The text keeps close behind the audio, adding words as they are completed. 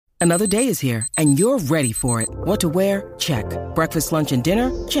Another day is here, and you're ready for it. What to wear? Check. Breakfast, lunch, and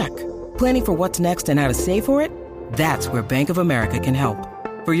dinner? Check. Planning for what's next and how to save for it? That's where Bank of America can help.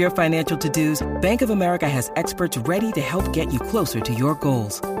 For your financial to-dos, Bank of America has experts ready to help get you closer to your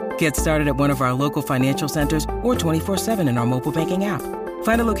goals. Get started at one of our local financial centers or 24/7 in our mobile banking app.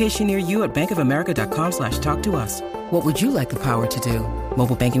 Find a location near you at bankofamerica.com/talktous. What would you like the power to do?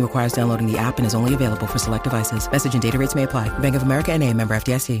 Mobile banking requires downloading the app and is only available for select devices. Message and data rates may apply. Bank of America N.A., member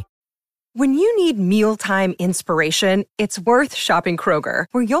FDIC. When you need mealtime inspiration, it's worth shopping Kroger,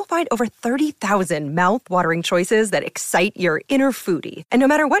 where you'll find over 30,000 mouth-watering choices that excite your inner foodie. And no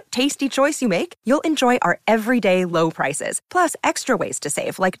matter what tasty choice you make, you'll enjoy our everyday low prices, plus extra ways to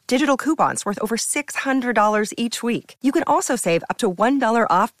save, like digital coupons worth over $600 each week. You can also save up to $1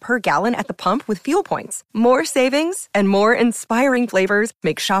 off per gallon at the pump with fuel points. More savings and more inspiring flavors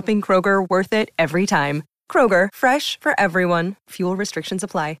make shopping Kroger worth it every time. Kroger, fresh for everyone. Fuel restrictions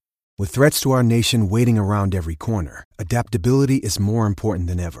apply. With threats to our nation waiting around every corner, adaptability is more important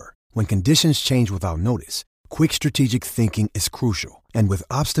than ever. When conditions change without notice, quick strategic thinking is crucial. And with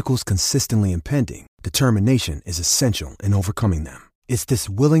obstacles consistently impending, determination is essential in overcoming them. It's this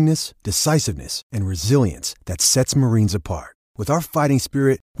willingness, decisiveness, and resilience that sets Marines apart. With our fighting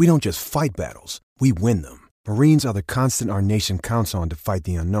spirit, we don't just fight battles, we win them. Marines are the constant our nation counts on to fight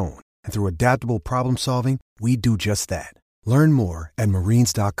the unknown. And through adaptable problem solving, we do just that. Learn more at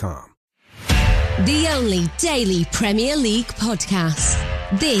marines.com. The only daily Premier League podcast.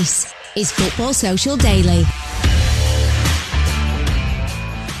 This is Football Social Daily.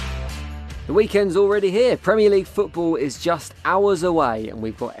 The weekend's already here. Premier League football is just hours away, and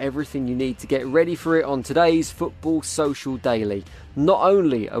we've got everything you need to get ready for it on today's Football Social Daily. Not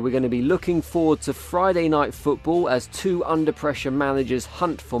only are we going to be looking forward to Friday night football as two under-pressure managers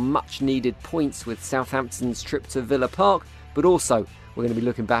hunt for much-needed points with Southampton's trip to Villa Park, but also we're going to be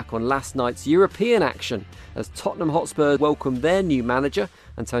looking back on last night's European action as Tottenham Hotspur welcomed their new manager,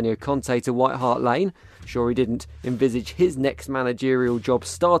 Antonio Conte, to White Hart Lane. Sure, he didn't envisage his next managerial job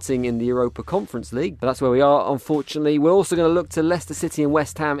starting in the Europa Conference League, but that's where we are, unfortunately. We're also going to look to Leicester City and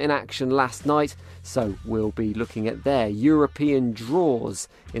West Ham in action last night, so we'll be looking at their European draws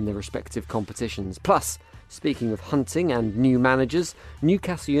in their respective competitions. Plus, speaking of hunting and new managers,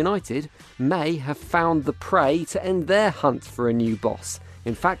 Newcastle United may have found the prey to end their hunt for a new boss.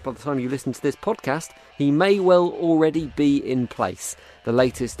 In fact, by the time you listen to this podcast, he may well already be in place. The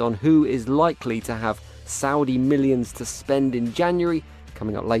latest on who is likely to have Saudi millions to spend in January,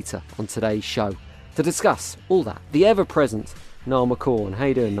 coming up later on today's show. To discuss all that, the ever-present Niall McCorn. How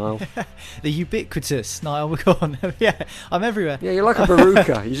you doing, Niall? The ubiquitous Niall McCorn. Yeah, I'm everywhere. Yeah, you're like a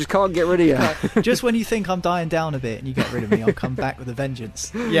baruka. You just can't get rid of you. Just when you think I'm dying down a bit and you get rid of me, I'll come back with a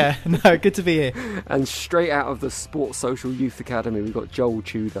vengeance. Yeah, no, good to be here. And straight out of the Sports Social Youth Academy, we've got Joel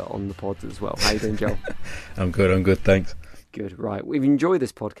Tudor on the pod as well. How you doing, Joel? I'm good, thanks. Good, right. If you enjoyed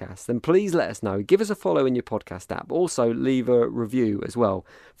this podcast, then please let us know. Give us a follow in your podcast app. Also, leave a review as well.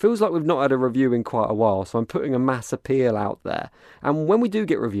 Feels like we've not had a review in quite a while, so I'm putting a mass appeal out there. And when we do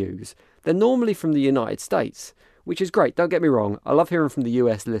get reviews, they're normally from the United States, which is great. Don't get me wrong. I love hearing from the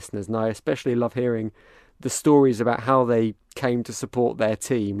US listeners, and I especially love hearing the stories about how they came to support their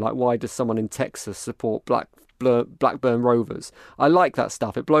team. Like, why does someone in Texas support Blackburn Rovers? I like that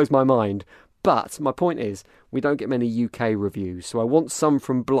stuff. It blows my mind. But my point is, we don't get many UK reviews, so I want some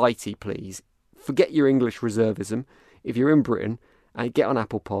from Blighty, please. Forget your English reservism. If you're in Britain, and get on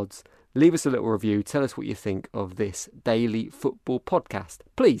Apple Pods, leave us a little review. Tell us what you think of this daily football podcast,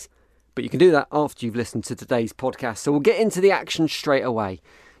 please. But you can do that after you've listened to today's podcast. So we'll get into the action straight away.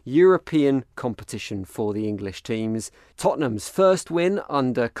 European competition for the English teams. Tottenham's first win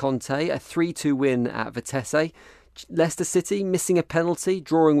under Conte, a 3-2 win at Vitesse. Leicester City missing a penalty,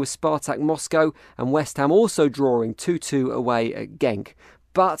 drawing with Spartak Moscow, and West Ham also drawing 2-2 away at Genk.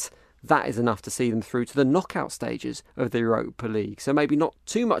 But that is enough to see them through to the knockout stages of the Europa League. So maybe not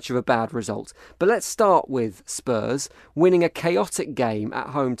too much of a bad result. But let's start with Spurs winning a chaotic game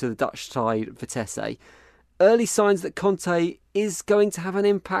at home to the Dutch side Vitesse. Early signs that Conte is going to have an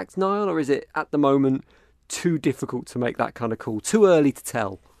impact, Niall, or is it at the moment too difficult to make that kind of call? Too early to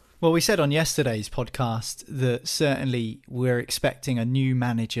tell? Well, we said on yesterday's podcast that certainly we're expecting a new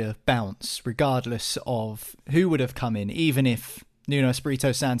manager bounce, regardless of who would have come in, even if Nuno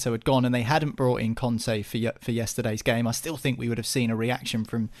Espirito Santo had gone and they hadn't brought in Conte for yesterday's game. I still think we would have seen a reaction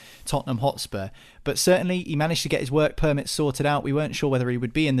from Tottenham Hotspur. But certainly he managed to get his work permit sorted out. We weren't sure whether he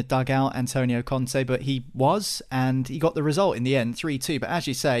would be in the dugout, Antonio Conte, but he was, and he got the result in the end, 3-2. But as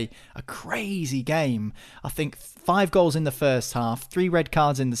you say, a crazy game. I think 5 goals in the first half, 3 red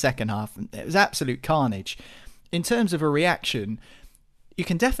cards in the second half. It was absolute carnage. In terms of a reaction, you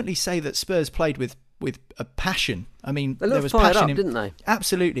can definitely say that Spurs played with a passion. I mean, they there was fired passion up, didn't they?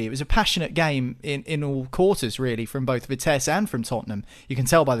 Absolutely. It was a passionate game in all quarters, really, from both Vitesse and from Tottenham. You can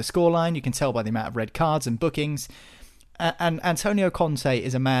tell by the scoreline, you can tell by the amount of red cards and bookings. And Antonio Conte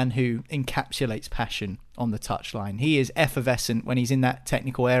is a man who encapsulates passion on the touchline. He is effervescent when he's in that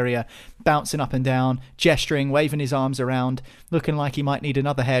technical area, bouncing up and down, gesturing, waving his arms around, looking like he might need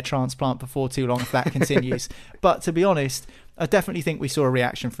another hair transplant before too long if that continues. But to be honest, I definitely think we saw a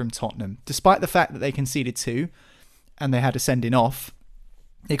reaction from Tottenham. Despite the fact that they conceded 2 and they had a sending off,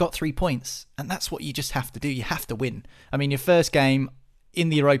 they got 3 points. And that's what you just have to do. You have to win. I mean, your first game in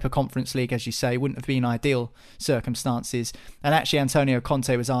the Europa Conference League, as you say, wouldn't have been ideal circumstances. And actually, Antonio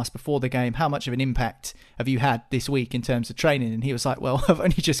Conte was asked before the game, how much of an impact have you had this week in terms of training? And he was like, well, I've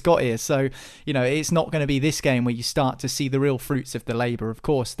only just got here. So, it's not going to be this game where you start to see the real fruits of the labour. Of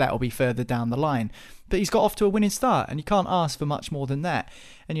course, that'll be further down the line. But he's got off to a winning start, and you can't ask for much more than that.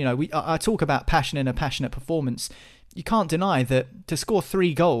 And, I talk about passion and a passionate performance. You can't deny that to score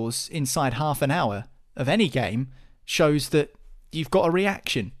 3 goals inside half an hour of any game shows that you've got a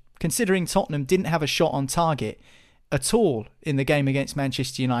reaction. Considering Tottenham didn't have a shot on target at all in the game against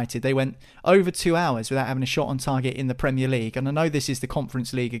Manchester United. They went over 2 hours without having a shot on target in the Premier League. And I know this is the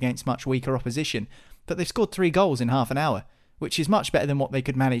Conference League against much weaker opposition, but they've scored 3 goals in half an hour, which is much better than what they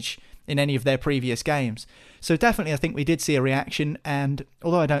could manage in any of their previous games. So definitely I think we did see a reaction, and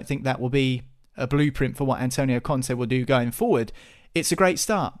although I don't think that will be a blueprint for what Antonio Conte will do going forward, it's a great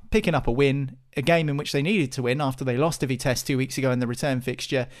start. Picking up a win, a game in which they needed to win after they lost to Vitesse 2 weeks ago in the return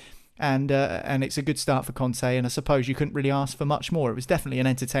fixture. And it's a good start for Conte, and I suppose you couldn't really ask for much more. It was definitely an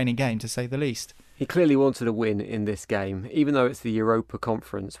entertaining game, to say the least. He clearly wanted a win in this game. Even though it's the Europa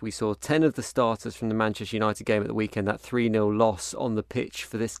Conference, we saw 10 of the starters from the Manchester United game at the weekend, that 3-0 loss on the pitch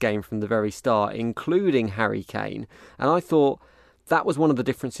for this game from the very start, including Harry Kane. And I thought that was one of the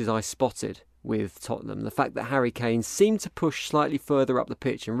differences I spotted with Tottenham. The fact that Harry Kane seemed to push slightly further up the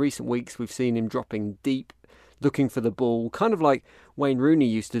pitch. In recent weeks, we've seen him dropping deep, looking for the ball, kind of like Wayne Rooney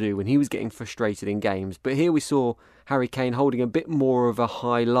used to do when he was getting frustrated in games. But here we saw Harry Kane holding a bit more of a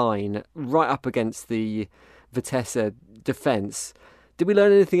high line right up against the Vitesse defence. Did we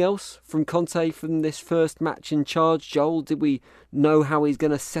learn anything else from Conte from this first match in charge, Joel? Did we know how he's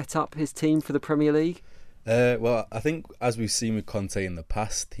going to set up his team for the Premier League? Well, I think as we've seen with Conte in the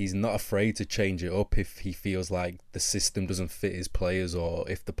past, he's not afraid to change it up if he feels like the system doesn't fit his players or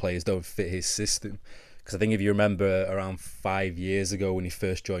if the players don't fit his system. Because I think if you remember around 5 years ago when he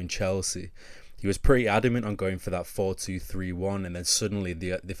first joined Chelsea, he was pretty adamant on going for that 4-2-3-1, and then suddenly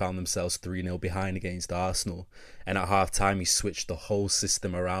they found themselves 3-0 behind against Arsenal. And at half-time, he switched the whole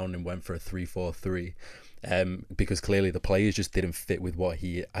system around and went for a 3-4-3. Because clearly the players just didn't fit with what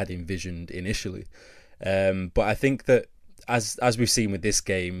he had envisioned initially. But I think that as we've seen with this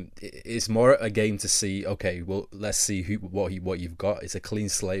game, it's more a game to see, okay, well, let's see what you've got. It's a clean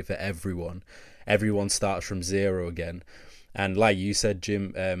slate for everyone. Everyone starts from zero again. And like you said,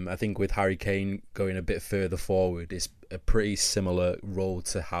 Jim, I think with Harry Kane going a bit further forward, it's a pretty similar role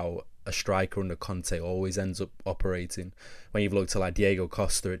to how a striker under Conte always ends up operating. When you've looked at like Diego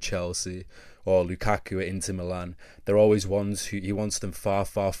Costa at Chelsea or Lukaku at Inter Milan, they're always ones who he wants them far,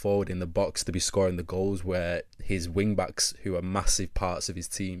 far forward in the box to be scoring the goals, where his wing-backs, who are massive parts of his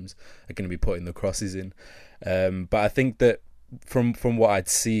teams, are going to be putting the crosses in. But I think that from what I'd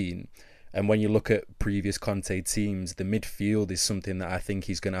seen, and when you look at previous Conte teams, the midfield is something that I think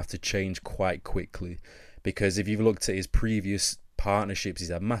he's going to have to change quite quickly. Because if you've looked at his previous partnerships, he's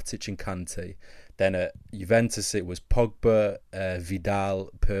had Matic and Kante. Then at Juventus, it was Pogba, Vidal,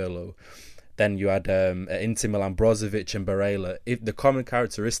 Pirlo. Then you had at Inter Milan, Brozovic and Barella. The common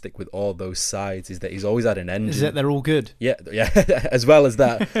characteristic with all those sides is that he's always had an engine. Is that they're all good? Yeah, as well as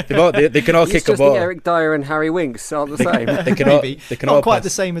that. They can all kick a ball. Eric Dyer and Harry Winks aren't the same. They can Not all quite pass. the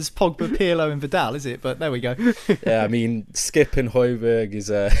same as Pogba, Pirlo and Vidal, is it? But there we go. Yeah, I mean, Skip and Højbjerg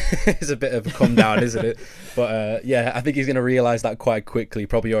is a bit of a come down, isn't it? But yeah, I think he's going to realise that quite quickly.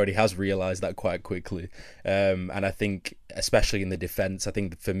 Probably already has realised that quite quickly. And I think, especially in the defence, I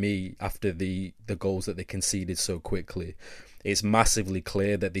think for me, after the goals that they conceded so quickly, it's massively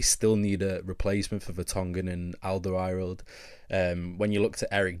clear that they still need a replacement for Vertonghen and Alderweireld. When you look at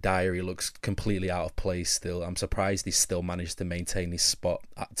Eric Dyer, he looks completely out of place still. I'm surprised he still managed to maintain his spot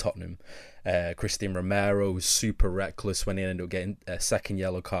at Tottenham. Christian Romero was super reckless when he ended up getting a second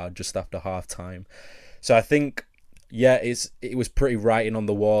yellow card just after half-time. So I think, yeah, it was pretty writing on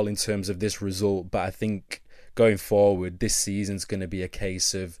the wall in terms of this result, but I think going forward, this season's going to be a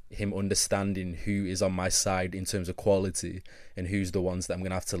case of him understanding who is on my side in terms of quality and who's the ones that I'm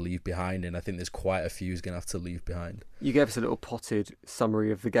going to have to leave behind. And I think there's quite a few he's going to have to leave behind. You gave us a little potted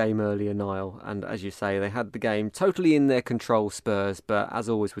summary of the game earlier, Niall, and as you say, they had the game totally in their control, Spurs, but as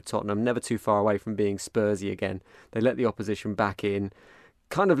always with Tottenham, never too far away from being Spursy again. They let the opposition back in,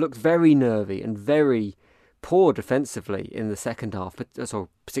 kind of looked very nervy and very poor defensively in the second half,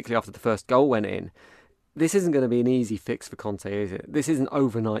 particularly after the first goal went in. This isn't going to be an easy fix for Conte, is it? This isn't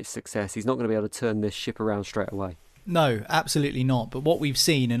overnight success. He's not going to be able to turn this ship around straight away. No, absolutely not. But what we've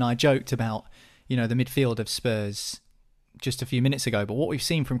seen, and I joked about, the midfield of Spurs just a few minutes ago, but what we've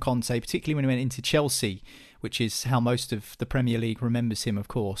seen from Conte, particularly when he went into Chelsea, which is how most of the Premier League remembers him, of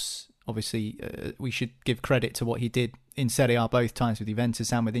course. Obviously, we should give credit to what he did in Serie A both times with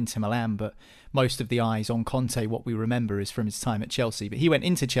Juventus and with Inter Milan, but most of the eyes on Conte, what we remember, is from his time at Chelsea. But he went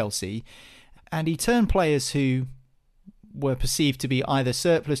into Chelsea and he turned players who were perceived to be either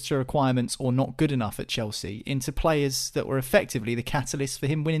surplus to requirements or not good enough at Chelsea into players that were effectively the catalyst for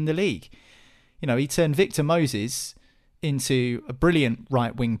him winning the league. He turned Victor Moses into a brilliant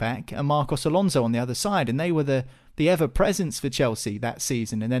right wing back and Marcos Alonso on the other side, and they were the ever-presence for Chelsea that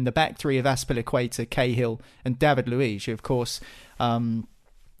season. And then the back three of Azpilicueta, Cahill and David Luiz, who of course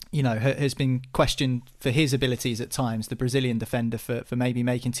has been questioned for his abilities at times, the Brazilian defender, for maybe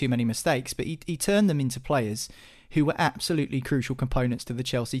making too many mistakes, but he turned them into players who were absolutely crucial components to the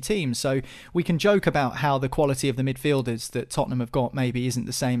Chelsea team. So we can joke about how the quality of the midfielders that Tottenham have got maybe isn't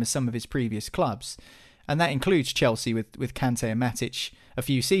the same as some of his previous clubs, and that includes Chelsea with Kante and Matic a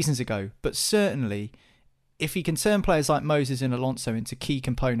few seasons ago. But certainly, if he can turn players like Moses and Alonso into key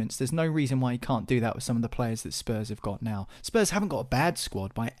components, there's no reason why he can't do that with some of the players that Spurs have got now. Spurs haven't got a bad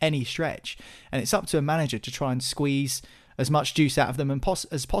squad by any stretch, and it's up to a manager to try and squeeze as much juice out of them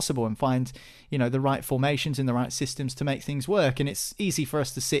as possible and find, the right formations and the right systems to make things work. And it's easy for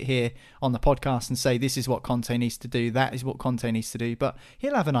us to sit here on the podcast and say, this is what Conte needs to do, that is what Conte needs to do, but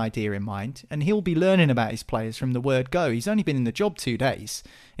he'll have an idea in mind and he'll be learning about his players from the word go. He's only been in the job 2 days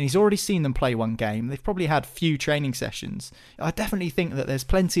and he's already seen them play one game. They've probably had few training sessions. I definitely think that there's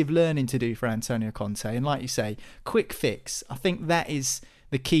plenty of learning to do for Antonio Conte, and like you say, quick fix. I think that is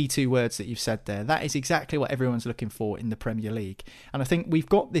the key 2 words that you've said there. That is exactly what everyone's looking for in the Premier League. And I think we've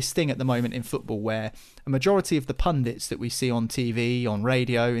got this thing at the moment in football where a majority of the pundits that we see on TV, on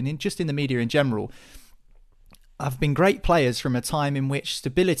radio, and just in the media in general, have been great players from a time in which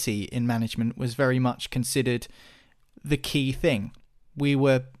stability in management was very much considered the key thing. We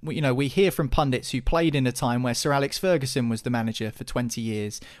hear from pundits who played in a time where Sir Alex Ferguson was the manager for 20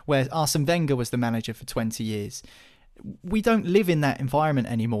 years, where Arsene Wenger was the manager for 20 years. We don't live in that environment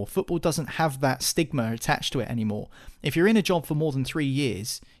anymore. Football doesn't have that stigma attached to it anymore. If you're in a job for more than 3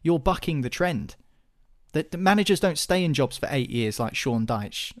 years, you're bucking the trend. The managers don't stay in jobs for 8 years like Sean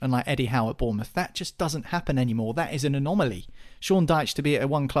Dyche and like Eddie Howe at Bournemouth. That just doesn't happen anymore. That is an anomaly. Sean Dyche to be at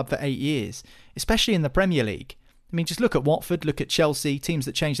one club for 8 years, especially in the Premier League. I mean, just look at Watford, look at Chelsea, teams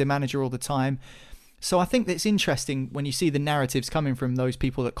that change their manager all the time. So I think it's interesting when you see the narratives coming from those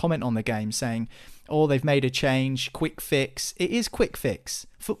people that comment on the game saying, oh, they've made a change, quick fix. It is quick fix.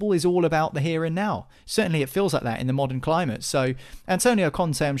 Football is all about the here and now. Certainly it feels like that in the modern climate. So Antonio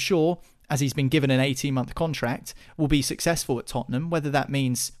Conte, I'm sure, as he's been given an 18-month contract, will be successful at Tottenham. Whether that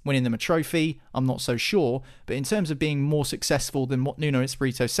means winning them a trophy, I'm not so sure. But in terms of being more successful than what Nuno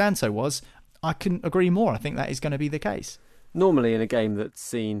Espirito Santo was, I couldn't agree more. I think that is going to be the case. Normally in a game that's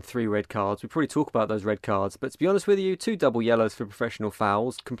seen 3 red cards, we probably talk about those red cards, but to be honest with you, 2 double yellows for professional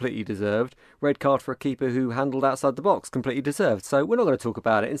fouls, completely deserved. Red card for a keeper who handled outside the box, completely deserved. So we're not going to talk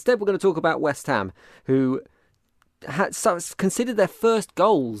about it. Instead, we're going to talk about West Ham, who had considered their first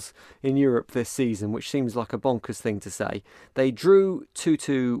goals in Europe this season, which seems like a bonkers thing to say. They drew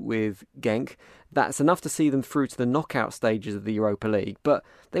 2-2 with Genk. That's enough to see them through to the knockout stages of the Europa League. But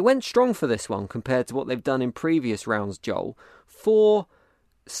they went strong for this one compared to what they've done in previous rounds, Joel. 4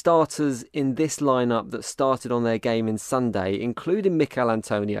 starters in this lineup that started on their game in Sunday, including Mikel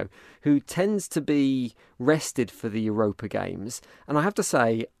Antonio, who tends to be rested for the Europa games. And I have to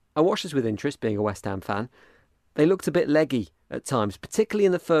say, I watched this with interest, being a West Ham fan. They looked a bit leggy at times, particularly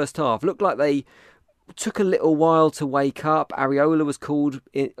in the first half. Looked like they took a little while to wake up. Areola was called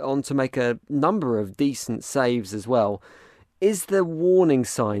on to make a number of decent saves as well. Is there warning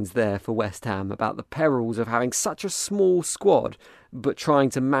signs there for West Ham about the perils of having such a small squad but trying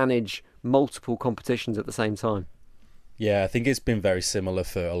to manage multiple competitions at the same time? Yeah, I think it's been very similar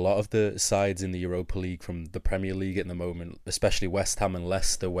for a lot of the sides in the Europa League from the Premier League at the moment, especially West Ham and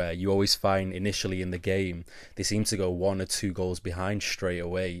Leicester, where you always find initially in the game, they seem to go 1 or 2 goals behind straight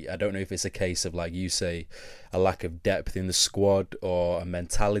away. I don't know if it's a case of, like you say, a lack of depth in the squad or a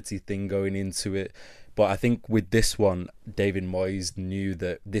mentality thing going into it. But I think with this one, David Moyes knew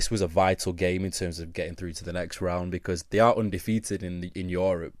that this was a vital game in terms of getting through to the next round, because they are undefeated in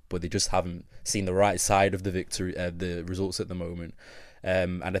Europe, but they just haven't seen the right side of the results at the moment.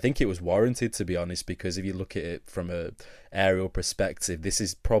 And I think it was warranted, to be honest, because if you look at it from a aerial perspective, this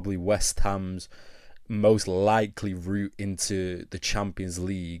is probably West Ham's most likely route into the Champions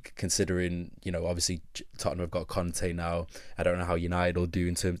League, considering, you know, obviously Tottenham have got Conte now. I don't know how United will do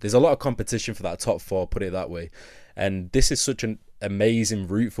in terms. There's a lot of competition for that top 4, put it that way. And this is such an amazing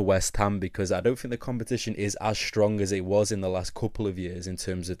route for West Ham, because I don't think the competition is as strong as it was in the last couple of years in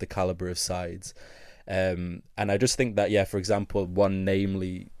terms of the calibre of sides. And I just think that, yeah, for example, one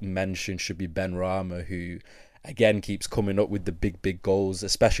namely mentioned should be Benrahma, who again keeps coming up with the big goals,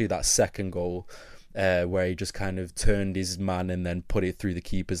 especially that second goal, where he just kind of turned his man and then put it through the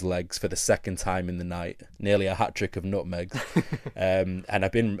keeper's legs for the second time in the night, nearly a hat-trick of nutmegs. And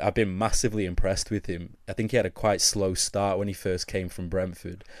I've been massively impressed with him. I think he had a quite slow start when he first came from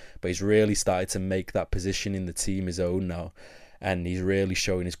Brentford, but he's really started to make that position in the team his own now, and he's really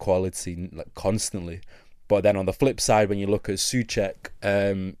showing his quality, like, constantly. But then on the flip side, when you look at Souček,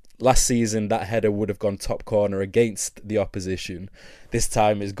 last season that header would have gone top corner against the opposition. This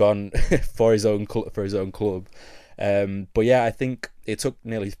time it's gone for his own club. But yeah, I think it took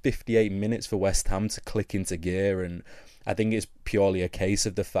nearly 58 minutes for West Ham to click into gear, and I think it's purely a case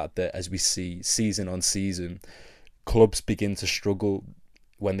of the fact that, as we see season on season, clubs begin to struggle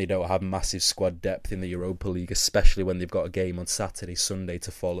when they don't have massive squad depth in the Europa League, especially when they've got a game on Saturday, Sunday to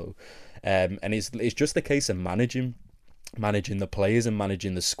follow. And it's just a case of managing the players and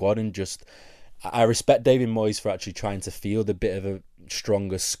managing the squad. And just, I respect David Moyes for actually trying to field a bit of a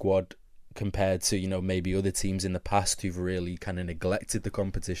stronger squad compared to, you know, maybe other teams in the past who've really kind of neglected the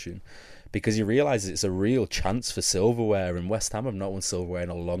competition, because he realises it's a real chance for silverware, and West Ham have not won silverware in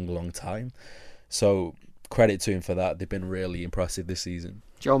a long time. So credit to him for that. They've been really impressive this season.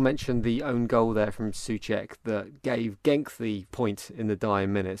 Joel mentioned the own goal there from Souček that gave Genk the point in the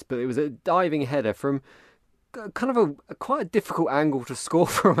dying minutes, but it was a diving header from kind of quite a difficult angle to score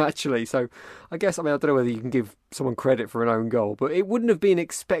from, actually. So I guess, I don't know whether you can give someone credit for an own goal, but it wouldn't have been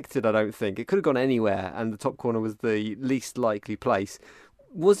expected, I don't think. It could have gone anywhere, and the top corner was the least likely place.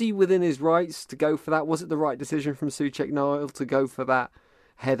 Was he within his rights to go for that? Was it the right decision from Souček, Niall, to go for that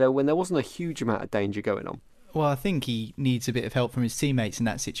header when there wasn't a huge amount of danger going on? Well, I think he needs a bit of help from his teammates in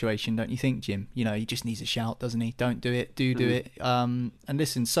that situation, don't you think, Jim? You know, he just needs a shout, doesn't he? Don't do it, do it. And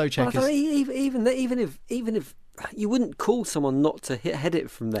listen, Souček is... Even if you wouldn't call someone not to head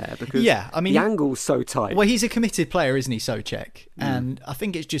it from there, because the angle's so tight. Well, he's a committed player, isn't he, Souček? And I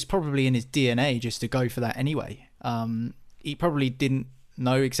think it's just probably in his DNA just to go for that anyway. He probably didn't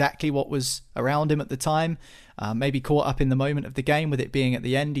know exactly what was around him at the time, maybe caught up in the moment of the game with it being at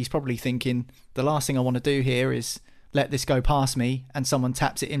the end. He's probably thinking, the last thing I want to do here is let this go past me and someone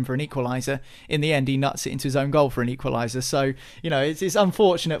taps it in for an equaliser. In the end, he nuts it into his own goal for an equaliser. So, you know, it's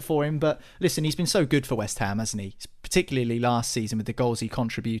unfortunate for him, but listen, he's been so good for West Ham, hasn't he? Particularly last season with the goals he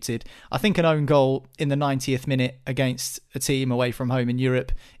contributed. I think an own goal in the 90th minute against a team away from home in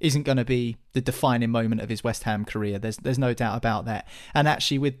Europe isn't going to be the defining moment of his West Ham career. There's no doubt about that. And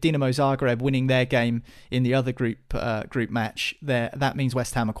actually, with Dinamo Zagreb winning their game in the other group match, that means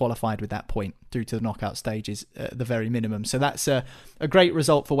West Ham are qualified with that point through to the knockout stages at the very minimum. So that's a great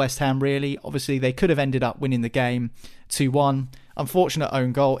result for West Ham, really. Obviously, they could have ended up winning the game 2-1. Unfortunate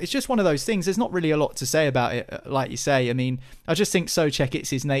own goal. It's just one of those things. There's not really a lot to say about it, like you say. I mean, I just think Souček, it's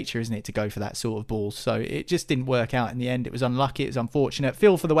his nature, isn't it, to go for that sort of ball. So it just didn't work out in the end. It was unlucky. It was unfortunate.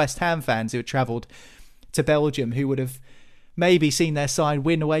 Feel for the West Ham fans who had travelled to Belgium, who would have maybe seen their side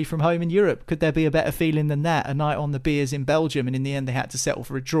win away from home in Europe. Could there be a better feeling than that? A night on the beers in Belgium, and in the end they had to settle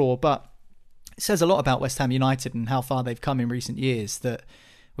for a draw. But it says a lot about West Ham United and how far they've come in recent years, that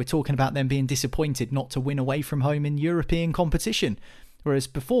we're talking about them being disappointed not to win away from home in European competition. Whereas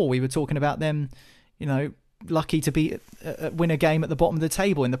before we were talking about them, you know, lucky to win a game at the bottom of the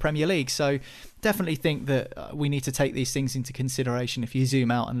table in the Premier League. So definitely think that we need to take these things into consideration if you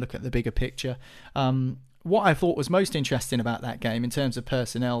zoom out and look at the bigger picture. What I thought was most interesting about that game in terms of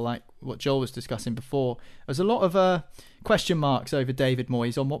personnel, like what Joel was discussing before, there's a lot of question marks over David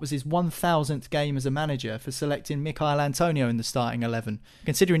Moyes on what was his 1,000th game as a manager for selecting Michail Antonio in the starting 11.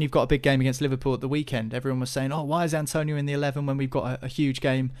 Considering you've got a big game against Liverpool at the weekend, everyone was saying, oh, why is Antonio in the 11 when we've got a huge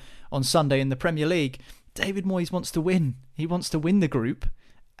game on Sunday in the Premier League? David Moyes wants to win. He wants to win the group,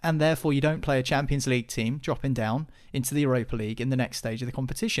 and therefore you don't play a Champions League team dropping down into the Europa League in the next stage of the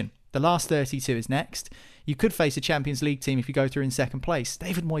competition. The last 32 is next. You could face a Champions League team if you go through in second place.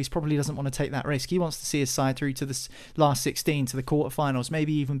 David Moyes probably doesn't want to take that risk. He wants to see his side through to the last 16, to the quarterfinals,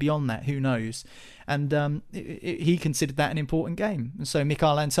 maybe even beyond that, who knows. And he considered that an important game. And so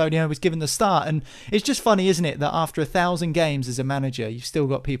Michail Antonio was given the start. And it's just funny, isn't it, that after 1,000 games as a manager, you've still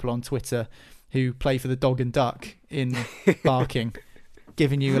got people on Twitter who play for the dog and duck in barking.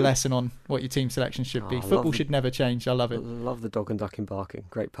 Giving you a lesson on what your team selection should be. Football should never change. I love it. Love the dog and duck in barking.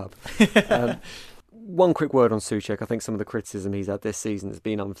 Great pub. One quick word on Souček. I think some of the criticism he's had this season has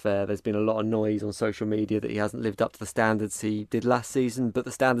been unfair. There's been a lot of noise on social media that he hasn't lived up to the standards he did last season, but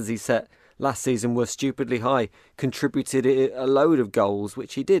the standards he set last season were stupidly high. Contributed a load of goals,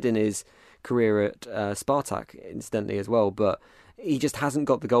 which he did in his career at Spartak, incidentally, as well, but he just hasn't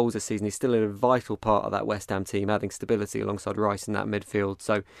got the goals this season. He's still a vital part of that West Ham team, adding stability alongside Rice in that midfield.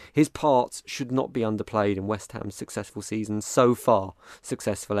 So his parts should not be underplayed in West Ham's successful season so far.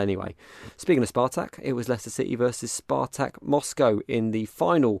 Successful anyway. Speaking of Spartak, it was Leicester City versus Spartak Moscow in the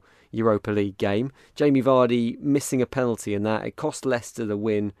final Europa League game. Jamie Vardy missing a penalty in that. It cost Leicester the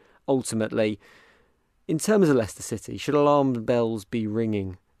win, ultimately. In terms of Leicester City, should alarm bells be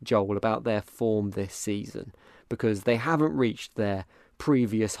ringing, Joel, about their form this season? Because they haven't reached their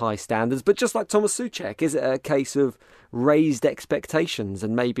previous high standards. But just like Thomas Souček, is it a case of raised expectations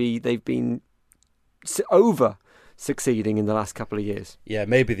and maybe they've been over succeeding in the last couple of years? Yeah,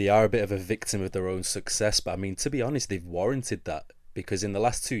 maybe they are a bit of a victim of their own success. But I mean, to be honest, they've warranted that, because in the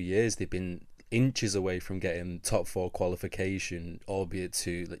last 2 years, they've been inches away from getting top 4 qualification, albeit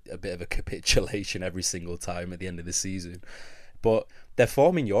to a bit of a capitulation every single time at the end of the season. But their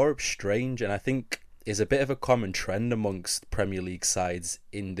form in Europe's strange, and I think is a bit of a common trend amongst Premier League sides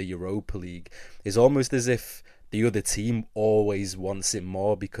in the Europa League. It's almost as if the other team always wants it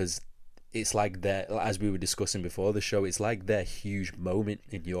more, because it's like their, as we were discussing before the show, it's like their huge moment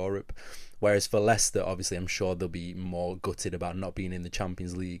in Europe. Whereas for Leicester, obviously, I'm sure they'll be more gutted about not being in the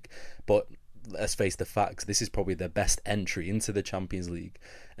Champions League. But let's face the facts, this is probably their best entry into the Champions League,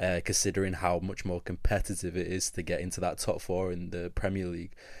 considering how much more competitive it is to get into that top 4 in the Premier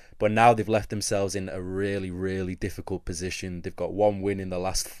League. But now they've left themselves in a really, really difficult position. They've got 1 win in the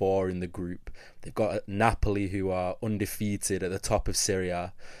last 4 in the group. They've got Napoli, who are undefeated at the top of Serie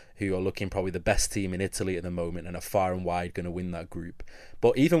A, who are looking probably the best team in Italy at the moment and are far and wide going to win that group.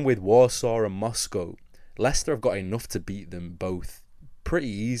 But even with Warsaw and Moscow, Leicester have got enough to beat them both pretty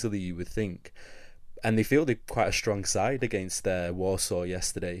easily, you would think. And they fielded quite a strong side against Warsaw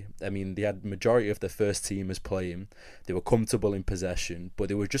yesterday. I mean, they had majority of their first teamers playing. They were comfortable in possession, but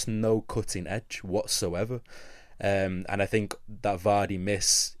there was just no cutting edge whatsoever. And I think that Vardy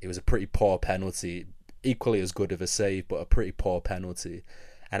miss, it was a pretty poor penalty. Equally as good of a save, but a pretty poor penalty.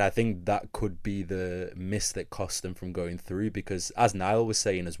 And I think that could be the miss that cost them from going through, because as Niall was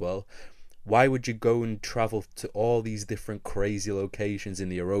saying as well, why would you go and travel to all these different crazy locations in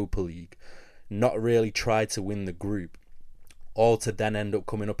the Europa League, not really try to win the group, all to then end up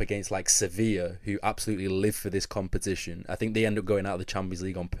coming up against like Sevilla, who absolutely live for this competition? I think they end up going out of the Champions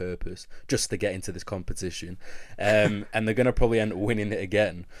League on purpose just to get into this competition. And they're going to probably end up winning it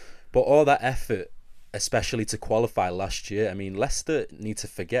again. But all that effort, especially to qualify last year, I mean, Leicester need to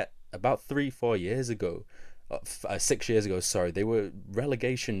forget about 3-4 years ago, 6 years ago, sorry, they were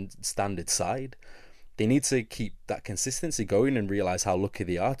relegation standard side. They need to keep that consistency going and realise how lucky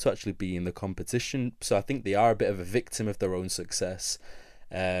they are to actually be in the competition. So I think they are a bit of a victim of their own success.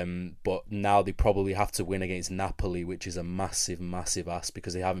 But now they probably have to win against Napoli, which is a massive, massive ask,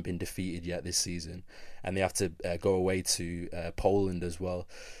 because they haven't been defeated yet this season. And they have to go away to Poland as well.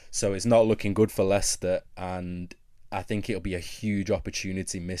 So it's not looking good for Leicester. And I think it'll be a huge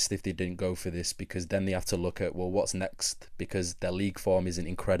opportunity missed if they didn't go for this, because then they have to look at, well, what's next? Because their league form isn't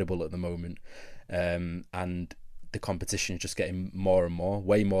incredible at the moment. And the competition is just getting more and more,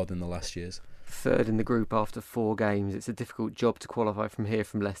 way more than the last years. Third in the group after 4 games. It's a difficult job to qualify from here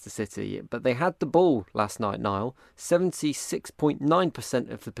from Leicester City. But they had the ball last night, Niall. 76.9%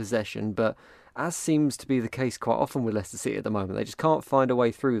 of the possession. But as seems to be the case quite often with Leicester City at the moment, they just can't find a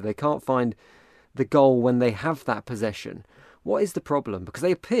way through. They can't find the goal when they have that possession. What is the problem? Because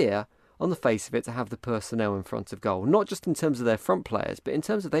they appear, on the face of it, to have the personnel in front of goal. Not just in terms of their front players, but in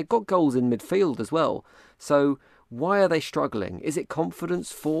terms of they've got goals in midfield as well. So why are they struggling? Is it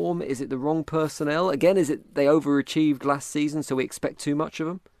confidence, form? Is it the wrong personnel? Again, is it they overachieved last season, so we expect too much of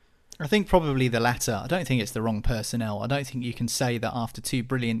them? I think probably the latter. I don't think it's the wrong personnel. I don't think you can say that after 2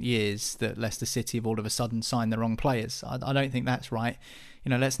 brilliant years that Leicester City have all of a sudden signed the wrong players. I don't think that's right.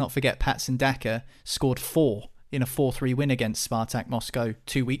 let's not forget Patson Daka scored 4 in a 4-3 win against Spartak Moscow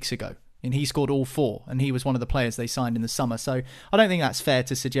 2 weeks ago. And he scored all 4, and he was one of the players they signed in the summer. So I don't think that's fair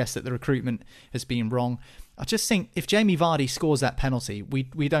to suggest that the recruitment has been wrong. I just think if Jamie Vardy scores that penalty,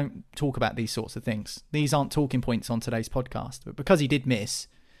 we don't talk about these sorts of things. These aren't talking points on today's podcast. But because he did miss,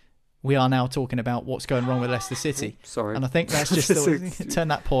 we are now talking about what's going wrong with Leicester City. Sorry. And I think that's just... turn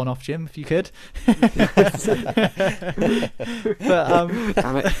that porn off, Jim, if you could.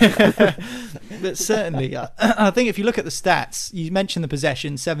 But certainly, I think if you look at the stats, you mentioned the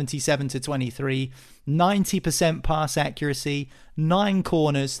possession, 77-23, 90% pass accuracy, 9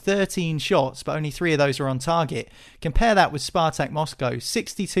 corners, 13 shots, but only 3 of those are on target. Compare that with Spartak Moscow,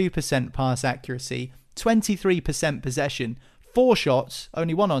 62% pass accuracy, 23% possession, 4 shots,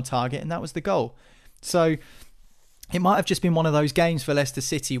 only 1 on target, and that was the goal. So it might have just been one of those games for Leicester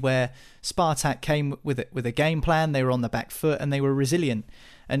City where Spartak came with a game plan, they were on the back foot and they were resilient.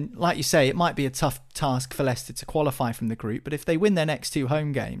 And like you say, it might be a tough task for Leicester to qualify from the group, but if they win their next 2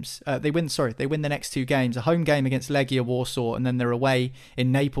 home games, they win the next 2 games, a home game against Legia Warsaw and then they're away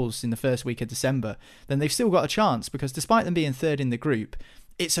in Naples in the first week of December, then they've still got a chance, because despite them being 3rd in the group,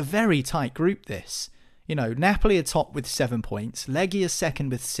 it's a very tight group, this. Napoli are top with 7 points, Legia 2nd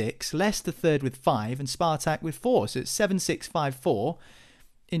with 6, Leicester 3rd with 5, and Spartak with 4. So it's 7-6-5-4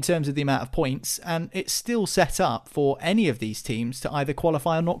 in terms of the amount of points, and it's still set up for any of these teams to either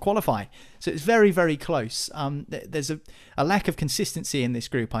qualify or not qualify. So it's very, very close. There's a lack of consistency in this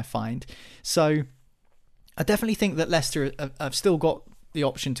group, I find. So I definitely think that Leicester have still got the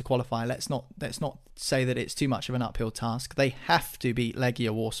option to qualify. Let's not say that it's too much of an uphill task. They have to beat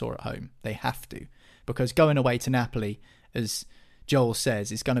Legia Warsaw at home. They have to. Because going away to Napoli, as Joel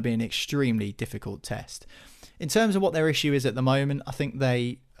says, is going to be an extremely difficult test. In terms of what their issue is at the moment, I think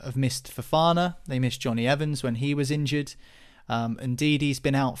they have missed Fofana. They missed Johnny Evans when he was injured. Ndidi's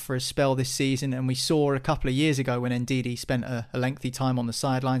been out for a spell this season, and we saw a couple of years ago when Ndidi spent a lengthy time on the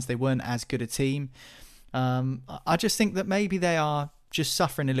sidelines, they weren't as good a team. I just think that maybe they are just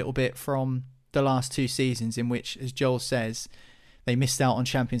suffering a little bit from the last 2 seasons in which, as Joel says, they missed out on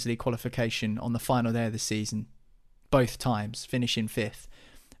Champions League qualification on the final day of the season, both times, finishing 5th.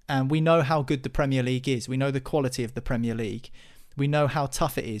 And we know how good the Premier League is. We know the quality of the Premier League. We know how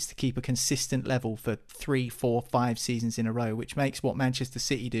tough it is to keep a consistent level for 3, 4, 5 seasons in a row, which makes what Manchester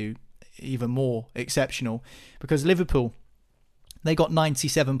City do even more exceptional. Because Liverpool, they got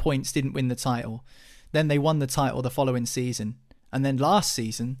 97 points, didn't win the title. Then they won the title the following season. And then last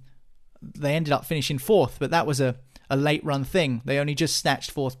season, they ended up finishing 4th, but that was a late run thing. They only just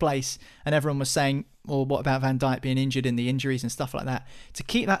snatched 4th place, and everyone was saying, well, what about Van Dijk being injured in the injuries and stuff like that? To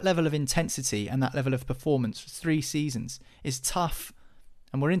keep that level of intensity and that level of performance for 3 seasons is tough.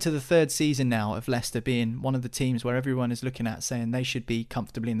 And we're into the 3rd season now of Leicester being one of the teams where everyone is looking at saying they should be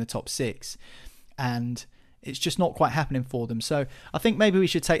comfortably in the top 6. And it's just not quite happening for them. So I think maybe we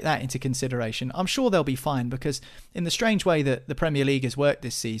should take that into consideration. I'm sure they'll be fine, because in the strange way that the Premier League has worked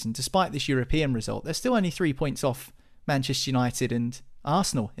this season, despite this European result, they're still only 3 points off Manchester United and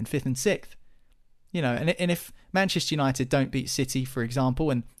Arsenal in 5th and 6th. And if Manchester United don't beat City, for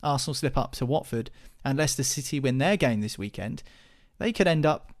example, and Arsenal slip up to Watford, and Leicester City win their game this weekend, they could end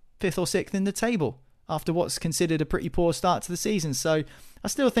up 5th or 6th in the table after what's considered a pretty poor start to the season. So I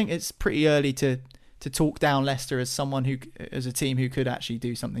still think it's pretty early to talk down Leicester as a team who could actually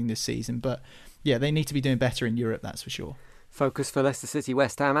do something this season. But yeah, they need to be doing better in Europe, that's for sure. Focus for Leicester City,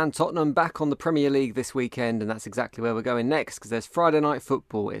 West Ham and Tottenham back on the Premier League this weekend, and that's exactly where we're going next, because there's Friday night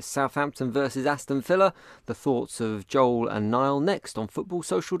football. It's Southampton versus Aston Villa. The thoughts of Joel and Niall next on Football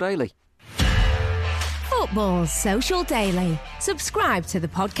Social Daily. Football Social Daily. Subscribe to the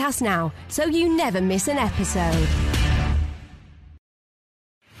podcast now so you never miss an episode.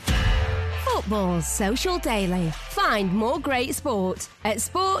 Football Social Daily. Find more great sport at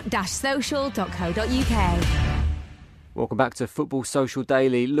sport-social.co.uk. Welcome back to Football Social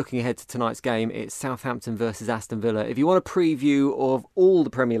Daily. Looking ahead to tonight's game, it's Southampton versus Aston Villa. If you want a preview of all the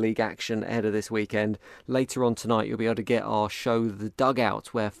Premier League action ahead of this weekend, later on tonight you'll be able to get our show The Dugout,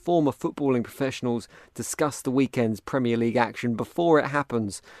 where former footballing professionals discuss the weekend's Premier League action before it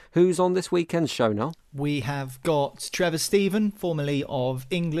happens. Who's on this weekend's show now? We have got Trevor Steven, formerly of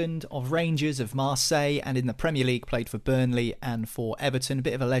England, of Rangers, of Marseille, and in the Premier League played for Burnley and for Everton. A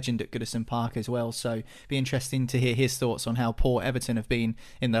bit of a legend at Goodison Park as well, so be interesting to hear his thoughts on how poor Everton have been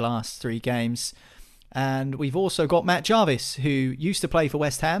in the last 3 games. And we've also got Matt Jarvis, who used to play for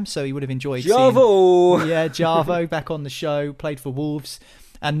West Ham, so he would have enjoyed Jarvo! Jarvo back on the show, played for Wolves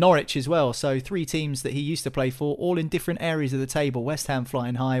and Norwich as well. So 3 teams that he used to play for, all in different areas of the table. West Ham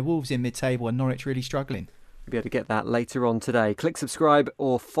flying high, Wolves in mid-table, and Norwich really struggling. You'll be able to get that later on today. Click subscribe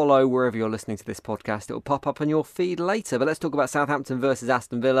or follow wherever you're listening to this podcast. It will pop up on your feed later. But let's talk about Southampton versus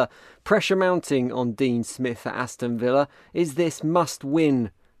Aston Villa. Pressure mounting on Dean Smith at Aston Villa. Is this must-win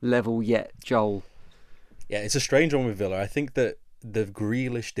level yet, Joel? Yeah, it's a strange one with Villa. I think that the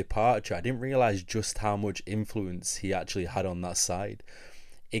Grealish departure, I didn't realise just how much influence he actually had on that side.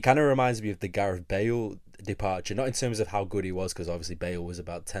 It kind of reminds me of the Gareth Bale departure, not in terms of how good he was, because obviously Bale was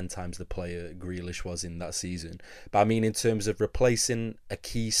about 10 times the player Grealish was in that season, but I mean in terms of replacing a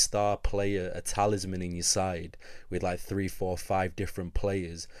key star player, a talisman in your side, with like 3, 4, 5 different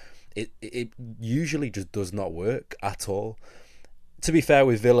players, it usually just does not work at all. To be fair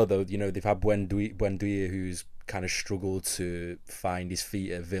with Villa though, you know, they've had Buendia, who's kind of struggled to find his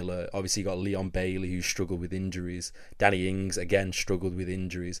feet at Villa. Obviously you got Leon Bailey, who struggled with injuries. Danny Ings again struggled with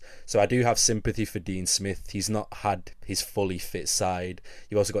injuries. So I do have sympathy for Dean Smith. He's not had his fully fit side.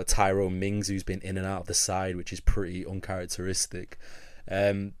 You've also got Tyrone Mings, who's been in and out of the side, which is pretty uncharacteristic.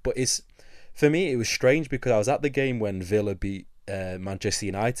 But for me it was strange because I was at the game when Villa beat Manchester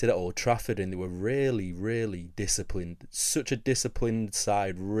United at Old Trafford, and they were really, really disciplined. Such a disciplined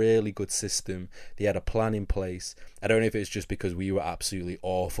side, really good system. They had a plan in place. I don't know if it's just because we were absolutely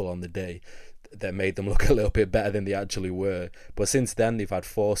awful on the day that made them look a little bit better than they actually were. But since then, they've had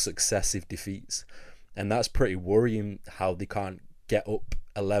 4 successive defeats, and that's pretty worrying how they can't get up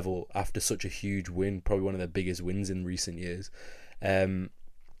a level after such a huge win, probably one of their biggest wins in recent years.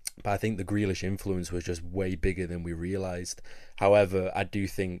 But I think the Grealish influence was just way bigger than we realised. However, I do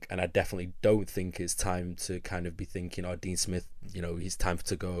think, and I definitely don't think it's time to kind of be thinking, oh, Dean Smith, you know, he's time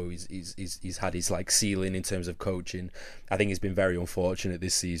to go. He's had his like ceiling in terms of coaching. I think he's been very unfortunate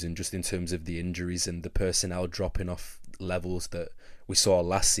this season, just in terms of the injuries and the personnel dropping off levels that we saw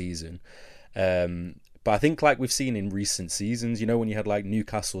last season. But I think like we've seen in recent seasons, you know, when you had like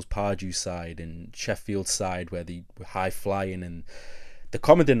Newcastle's Pardew side and Sheffield's side where they were high flying, and the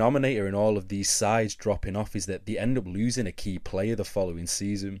common denominator in all of these sides dropping off is that they end up losing a key player the following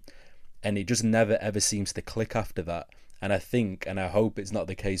season, and it just never ever seems to click after that. And I think, and I hope it's not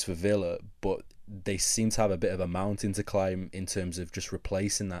the case for Villa, but they seem to have a bit of a mountain to climb in terms of just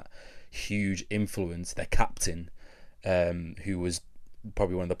replacing that huge influence, their captain, who was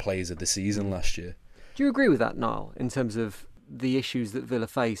probably one of the players of the season last year. Do you agree with that, Niall, in terms of the issues that Villa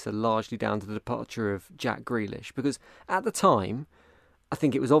face are largely down to the departure of Jack Grealish? Because at the time, I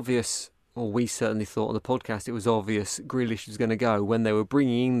think it was obvious, or we certainly thought on the podcast, it was obvious Grealish was going to go when they were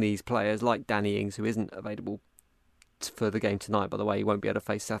bringing in these players like Danny Ings, who isn't available for the game tonight, by the way. He won't be able to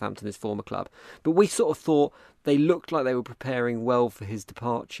face Southampton, his former club. But we sort of thought they looked like they were preparing well for his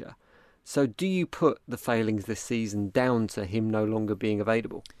departure. So do you put the failings this season down to him no longer being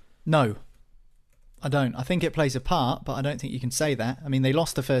available? No, I don't. I think it plays a part, but I don't think you can say that. I mean, they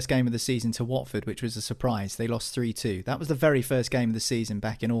lost the first game of the season to Watford, which was a surprise. They lost 3-2. That was the very first game of the season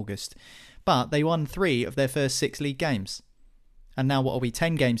back in August. But they won 3 of their first 6 league games. And now what are we,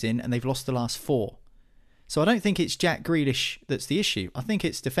 10 games in, and they've lost the last 4. So I don't think it's Jack Grealish that's the issue. I think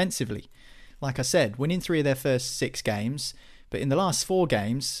it's defensively. Like I said, winning 3 of their first 6 games, but in the last 4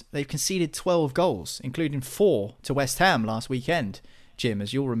 games, they've conceded 12 goals, including 4 to West Ham last weekend, Jim,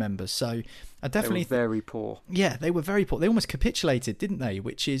 as you'll remember. So I definitely... They were very poor. Yeah, they were very poor. They almost capitulated, didn't they?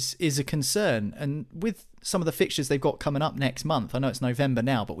 Which is a concern. And with some of the fixtures they've got coming up next month, I know it's November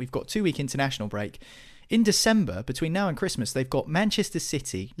now, but we've got 2-week international break. In December, between now and Christmas, they've got Manchester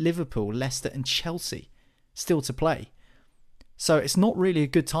City, Liverpool, Leicester and Chelsea still to play. So it's not really a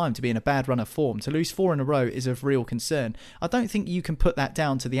good time to be in a bad run of form. To lose 4 in a row is of real concern. I don't think you can put that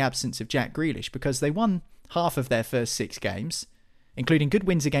down to the absence of Jack Grealish, because they won half of their first 6 games, including good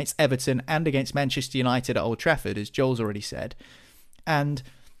wins against Everton and against Manchester United at Old Trafford, as Joel's already said. And,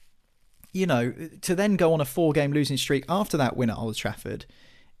 you know, to then go on a 4-game losing streak after that win at Old Trafford,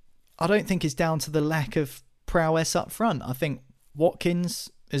 I don't think is down to the lack of prowess up front. I think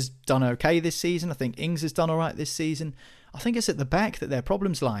Watkins has done okay this season. I think Ings has done all right this season. I think it's at the back that their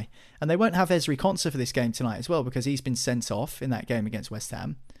problems lie. And they won't have Ezri Konsa for this game tonight as well, because he's been sent off in that game against West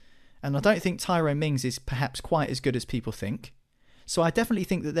Ham. And I don't think Tyrone Mings is perhaps quite as good as people think. So I definitely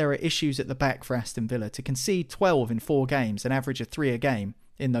think that there are issues at the back for Aston Villa. To concede 12 in 4 games, an average of 3 a game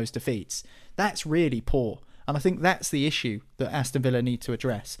in those defeats, that's really poor. And I think that's the issue that Aston Villa need to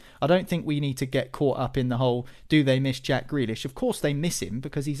address. I don't think we need to get caught up in the whole, do they miss Jack Grealish? Of course they miss him,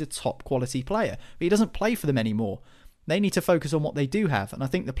 because he's a top quality player, but he doesn't play for them anymore. They need to focus on what they do have. And I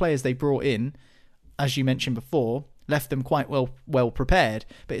think the players they brought in, as you mentioned before, left them quite well prepared.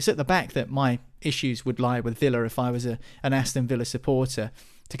 But it's at the back that my issues would lie with Villa if I was an Aston Villa supporter.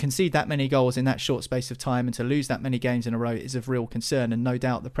 to concede that many goals in that short space of time and to lose that many games in a row is of real concern, and no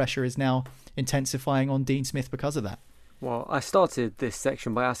doubt the pressure is now intensifying on Dean Smith because of that. Well, I started this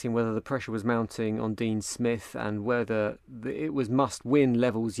section by asking whether the pressure was mounting on Dean Smith and whether it was must-win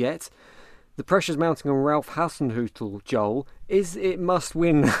levels yet. The pressure's mounting on Ralph Hasenhüttl, Joel. Is it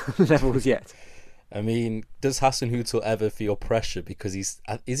must-win levels yet? I mean, does Hasenhüttl ever feel pressure? Because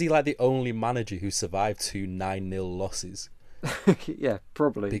is he like the only manager who survived 2 9-0 losses? Yeah,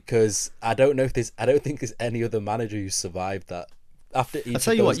 probably. Because I don't think there's any other manager who survived that. After each I'll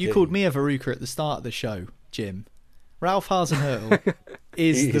tell you what, you games, called me a Veruca at the start of the show, Jim. Ralph Hasenhüttl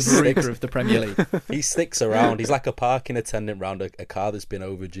is the Veruca of the Premier League. He sticks around. He's like a parking attendant round a car that's been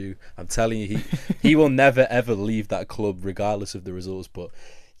overdue. I'm telling you, he will never ever leave that club regardless of the results. But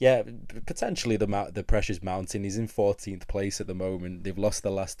yeah, potentially the pressure's mounting. He's in 14th place at the moment. They've lost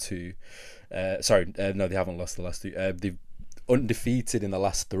the last 2. No, they haven't lost the last 2. They've undefeated in the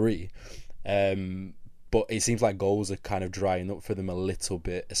last 3. But it seems like goals are kind of drying up for them a little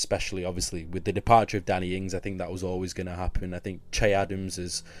bit, especially obviously with the departure of Danny Ings. I think that was always going to happen. I think Che Adams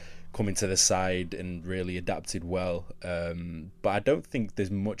has come into the side and really adapted well. But I don't think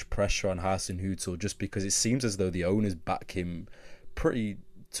there's much pressure on Hasenhüttl, just because it seems as though the owners back him pretty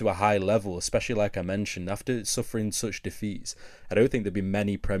to a high level, especially like I mentioned, after suffering such defeats. I don't think there'd be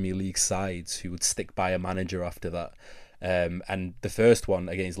many Premier League sides who would stick by a manager after that. And the first one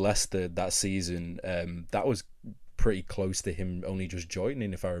against Leicester that season, that was pretty close to him only just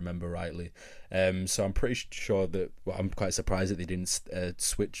joining, if I remember rightly. So I'm pretty sure that, well, I'm quite surprised that they didn't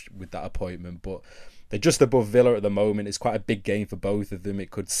switch with that appointment. But they're just above Villa at the moment. It's quite a big game for both of them. It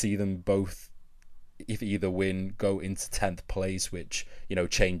could see them both, if either win, go into 10th place, which, you know,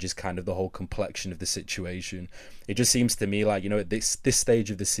 changes kind of the whole complexion of the situation. It just seems to me like, you know, at this stage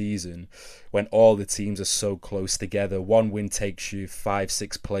of the season, when all the teams are so close together, one win takes you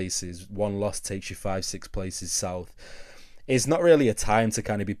 5-6 places, one loss takes you 5-6 places south. It's not really a time to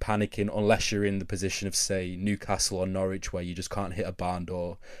kind of be panicking unless you're in the position of, say, Newcastle or Norwich, where you just can't hit a barn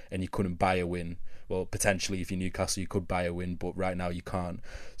door and you couldn't buy a win. Well, potentially, if you're Newcastle, you could buy a win, but right now you can't.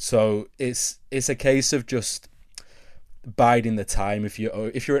 So it's a case of just biding the time. If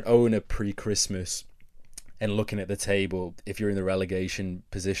you're an owner pre-Christmas and looking at the table, if you're in the relegation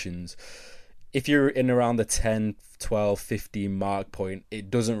positions, if you're in around the 10, 12, 15 mark point, it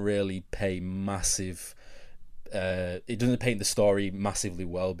doesn't really pay massive. It doesn't paint the story massively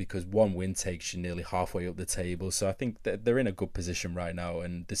well, because one win takes you nearly halfway up the table. So I think that they're in a good position right now,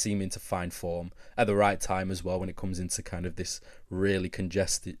 and they're seeming to find form at the right time as well when it comes into kind of this really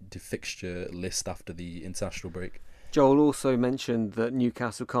congested fixture list after the international break. Joel also mentioned that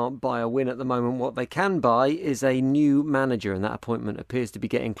Newcastle can't buy a win at the moment. What they can buy is a new manager, and that appointment appears to be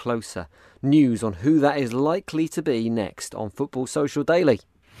getting closer. News on who that is likely to be next on Football Social Daily.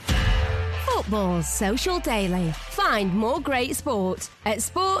 Football Social Daily. Find more great sport at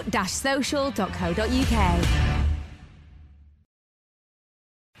sport-social.co.uk.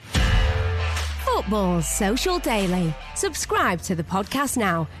 Football Social Daily. Subscribe to the podcast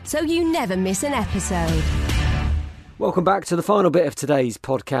now so you never miss an episode. Welcome back to the final bit of today's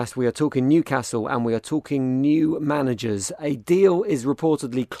podcast. We are talking Newcastle and we are talking new managers. A deal is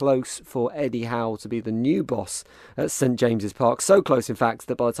reportedly close for Eddie Howe to be the new boss at St James's Park. So close, in fact,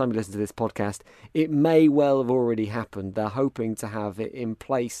 that by the time you listen to this podcast, it may well have already happened. They're hoping to have it in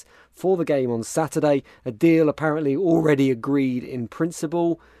place for the game on Saturday. A deal apparently already agreed in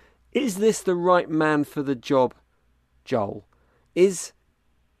principle. Is this the right man for the job, Joel? Is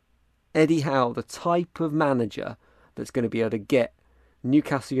Eddie Howe the type of manager that's going to be able to get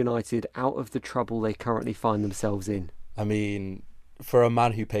Newcastle United out of the trouble they currently find themselves in? I mean, for a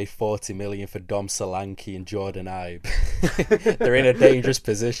man who paid 40 million for Dom Solanke and Jordan Ibe, they're in a dangerous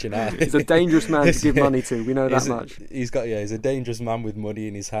position. He's a dangerous man to give money to. We know that much. He's a dangerous man with money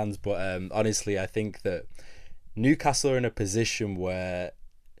in his hands. But honestly, I think that Newcastle are in a position where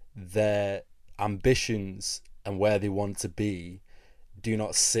their ambitions and where they want to be do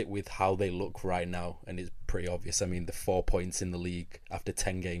not sit with how they look right now, and it's pretty obvious. I mean, the 4 points in the league after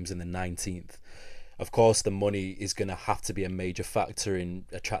 10 games in the 19th. Of course, the money is going to have to be a major factor in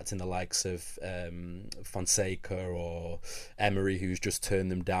attracting the likes of Fonseca or Emery, who's just turned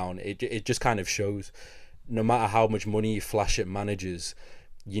them down. It just kind of shows, no matter how much money you flash at managers,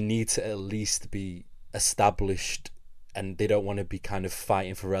 you need to at least be established, and they don't want to be kind of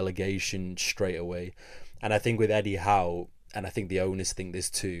fighting for relegation straight away. And I think with Eddie Howe, and I think the owners think this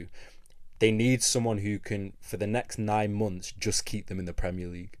too, they need someone who can, for the next 9 months, just keep them in the Premier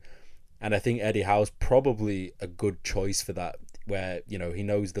League. And I think Eddie Howe's probably a good choice for that, where, you know, he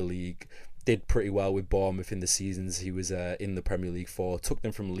knows the league. did pretty well with Bournemouth in the seasons he was in the Premier League for, took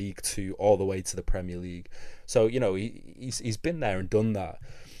them from League 2 all the way to the Premier League. So, you know, he's been there and done that.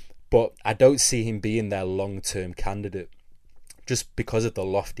 But I don't see him being their long-term candidate just because of the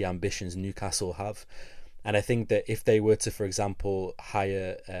lofty ambitions Newcastle have. And I think that if they were to, for example,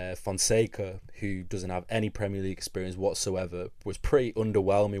 hire Fonseca, who doesn't have any Premier League experience whatsoever, was pretty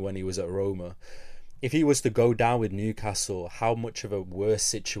underwhelming when he was at Roma. If he was to go down with Newcastle, how much of a worse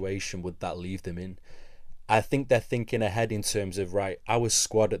situation would that leave them in? I think they're thinking ahead in terms of, right, our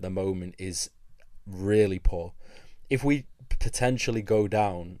squad at the moment is really poor. If we potentially go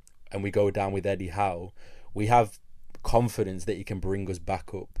down, and we go down with Eddie Howe, we have confidence that he can bring us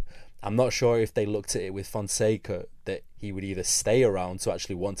back up. I'm not sure if they looked at it with Fonseca that he would either stay around to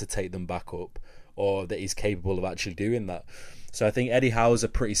actually want to take them back up, or that he's capable of actually doing that. So I think Eddie Howe's a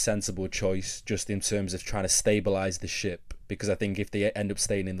pretty sensible choice just in terms of trying to stabilise the ship, because I think if they end up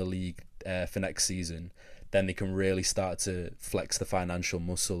staying in the league for next season, then they can really start to flex the financial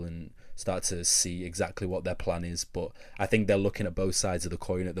muscle and start to see exactly what their plan is. But I think they're looking at both sides of the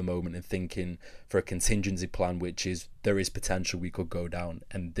coin at the moment and thinking for a contingency plan, which is there is potential we could go down,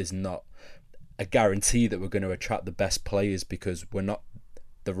 and there's not a guarantee that we're going to attract the best players because we're not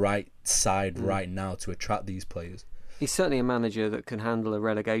the right side right now to attract these players. He's certainly a manager that can handle a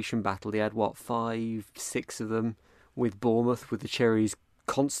relegation battle. He had, 5, 6 of them with Bournemouth, with the Cherries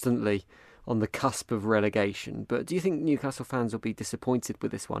constantly on the cusp of relegation. But do you think Newcastle fans will be disappointed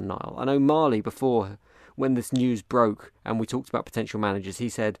with this one, Niall? I know Marley, before, when this news broke and we talked about potential managers, he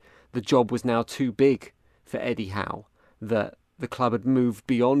said the job was now too big for Eddie Howe, that the club had moved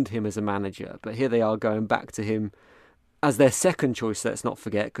beyond him as a manager. But here they are going back to him as their second choice, let's not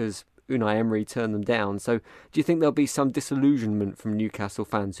forget, because Unai Emery turned them down. So do you think there'll be some disillusionment from Newcastle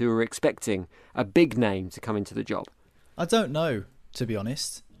fans who are expecting a big name to come into the job? I don't know, to be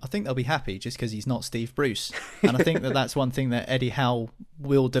honest. I think they'll be happy just because he's not Steve Bruce. And I think that that's one thing that Eddie Howe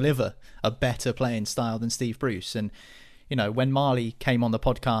will deliver, a better playing style than Steve Bruce. And, you know, when Marley came on the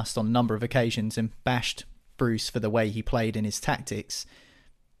podcast on a number of occasions and bashed Bruce for the way he played in his tactics,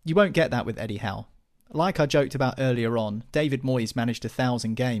 you won't get that with Eddie Howe. Like I joked about earlier on, David Moyes managed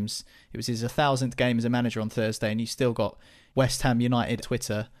 1,000 games. It was his 1,000th game as a manager on Thursday, and you still got West Ham United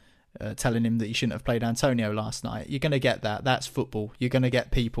Twitter telling him that he shouldn't have played Antonio last night. You're going to get that. That's football. You're going to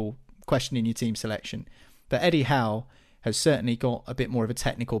get people questioning your team selection. But Eddie Howe has certainly got a bit more of a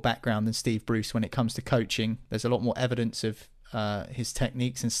technical background than Steve Bruce when it comes to coaching. There's a lot more evidence of his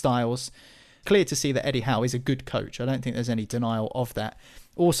techniques and styles. Clear to see that Eddie Howe is a good coach. I don't think there's any denial of that.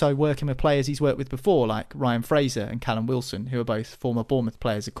 Also working with players he's worked with before, like Ryan Fraser and Callum Wilson, who are both former Bournemouth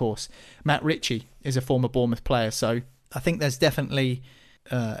players, of course. Matt Ritchie is a former Bournemouth player. So I think there's definitely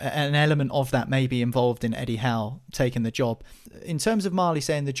an element of that may be involved in Eddie Howe taking the job. In terms of Marley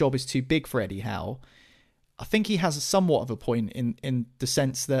saying the job is too big for Eddie Howe, I think he has somewhat of a point in the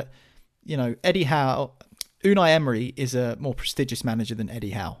sense that, you know, Eddie Howe, Unai Emery is a more prestigious manager than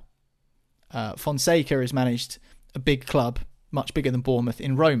Eddie Howe. Fonseca has managed a big club, much bigger than Bournemouth,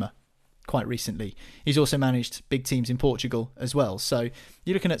 in Roma quite recently. He's also managed big teams in Portugal as well. So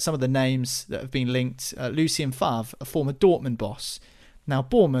you're looking at some of the names that have been linked. Lucien Favre, a former Dortmund boss. Now,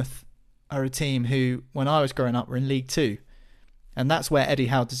 Bournemouth are a team who, when I was growing up, were in League 2. And that's where Eddie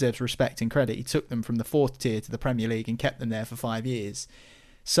Howe deserves respect and credit. He took them from the 4th tier to the Premier League and kept them there for 5 years.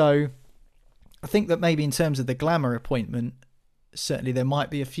 So I think that maybe in terms of the glamour appointment, certainly there might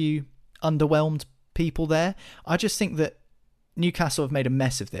be a few underwhelmed people there. I just think that Newcastle have made a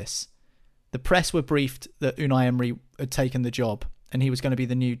mess of this. The press were briefed that Unai Emery had taken the job and he was going to be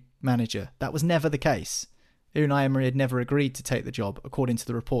the new manager. That was never the case. Unai Emery had never agreed to take the job, according to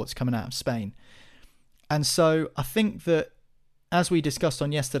the reports coming out of Spain. And so I think that, as we discussed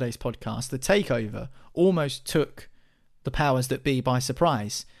on yesterday's podcast, the takeover almost took the powers that be by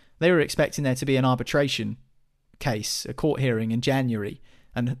surprise. They were expecting there to be an arbitration case, a court hearing in January.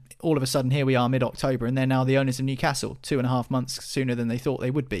 And all of a sudden, here we are mid-October, and they're now the owners of Newcastle, 2.5 months sooner than they thought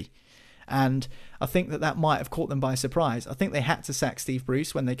they would be. And I think that might have caught them by surprise. I think they had to sack Steve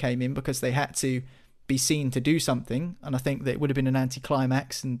Bruce when they came in because they had to be seen to do something. And I think that it would have been an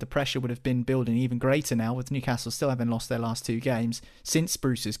anticlimax, and the pressure would have been building even greater now, with Newcastle still having lost their last 2 games since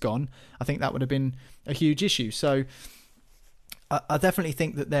Bruce has gone. I think that would have been a huge issue. So I definitely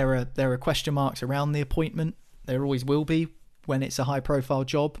think that there are question marks around the appointment. There always will be when it's a high-profile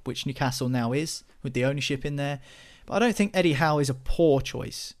job, which Newcastle now is, with the ownership in there. But I don't think Eddie Howe is a poor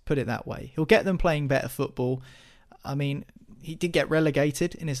choice, put it that way. He'll get them playing better football. I mean, he did get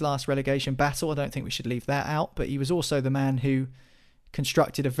relegated in his last relegation battle. I don't think we should leave that out. But he was also the man who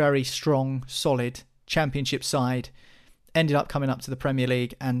constructed a very strong, solid Championship side ended up coming up to the Premier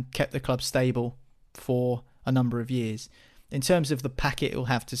League and kept the club stable for a number of years. In terms of the packet he'll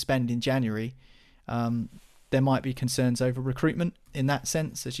have to spend in January, there might be concerns over recruitment in that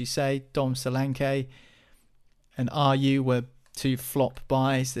sense. As you say, Dom Solanke and Ayew were 2 flop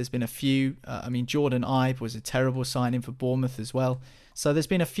buys. There's been a few. Jordan Ibe was a terrible signing for Bournemouth as well. So there's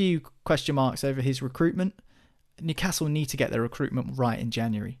been a few question marks over his recruitment. Newcastle need to get their recruitment right in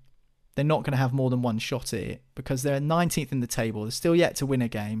January. They're not going to have more than one shot at it because they're 19th in the table. They're still yet to win a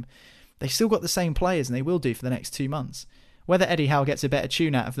game. They've still got the same players, and they will do for the next 2 months. Whether Eddie Howe gets a better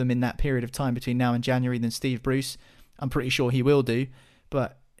tune out of them in that period of time between now and January than Steve Bruce, I'm pretty sure he will do.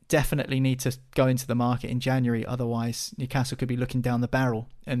 But definitely need to go into the market in January. Otherwise, Newcastle could be looking down the barrel.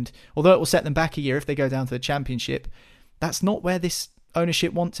 And although it will set them back a year if they go down to the Championship, that's not where this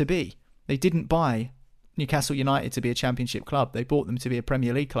ownership want to be. They didn't buy Newcastle United to be a Championship club. They bought them to be a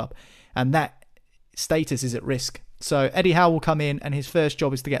Premier League club. And that status is at risk. So Eddie Howe will come in, and his first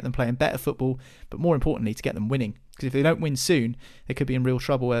job is to get them playing better football, but more importantly, to get them winning. Because if they don't win soon, they could be in real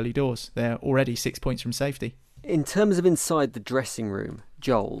trouble early doors. They're already 6 points from safety. In terms of inside the dressing room,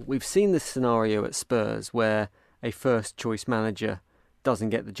 Joel, we've seen this scenario at Spurs where a first-choice manager doesn't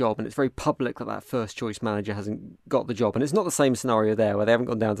get the job, and it's very public that first-choice manager hasn't got the job. And it's not the same scenario there, where they haven't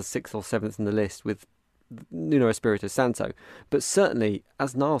gone down to 6th or 7th in the list with Nuno Espirito Santo. But certainly,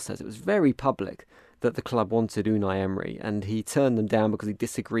 as Niall says, it was very public that the club wanted Unai Emery, and he turned them down because he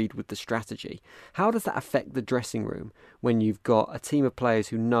disagreed with the strategy. How does that affect the dressing room when you've got a team of players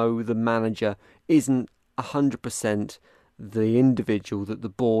who know the manager isn't 100% the individual that the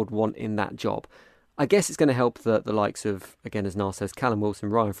board want in that job? I guess it's going to help the likes of, again, as Niall says, Callum Wilson,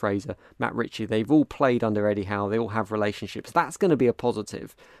 Ryan Fraser, Matt Ritchie. They've all played under Eddie Howe. They all have relationships. That's going to be a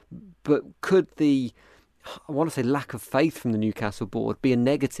positive. But could the, I want to say, lack of faith from the Newcastle board be a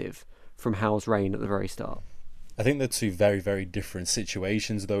negative from Howe's reign at the very start? I think they're 2 very, very different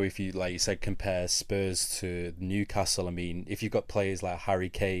situations, though. If you, like you said, compare Spurs to Newcastle, I mean, if you've got players like Harry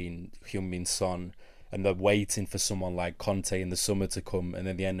Kane, Heung-min Son, and they're waiting for someone like Conte in the summer to come, and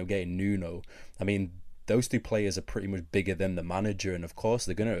then they end up getting Nuno, I mean, those 2 players are pretty much bigger than the manager, and of course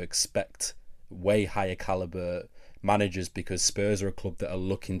they're going to expect way higher caliber managers because Spurs are a club that are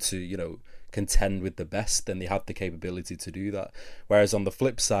looking to, contend with the best, and they have the capability to do that. Whereas on the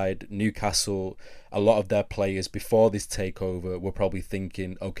flip side, Newcastle, a lot of their players before this takeover were probably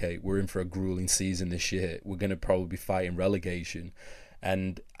thinking, okay, we're in for a grueling season this year. We're going to probably be fighting relegation.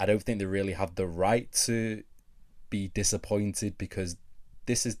 And I don't think they really have the right to be disappointed because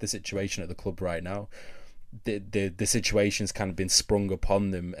this is the situation at the club right now. The situation's kind of been sprung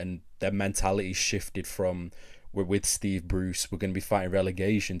upon them, and their mentality shifted from, we're with Steve Bruce, we're going to be fighting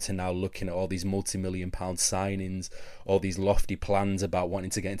relegation, to now looking at all these multi-million-pound signings, all these lofty plans about wanting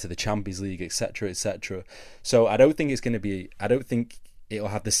to get into the Champions League, etc., etc. So I don't think it'll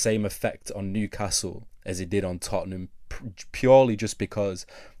have the same effect on Newcastle as it did on Tottenham, purely just because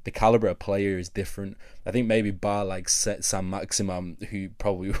the calibre of player is different. I think maybe bar like Saint-Maximin, who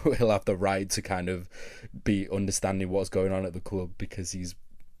probably will have the right to kind of be understanding what's going on at the club because he's,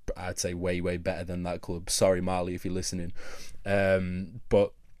 I'd say, way, way better than that club. Sorry, Marley, if you're listening.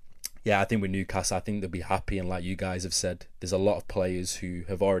 But yeah, I think with Newcastle, I think they'll be happy. And like you guys have said, there's a lot of players who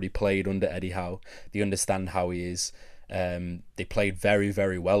have already played under Eddie Howe. They understand how he is. They played very,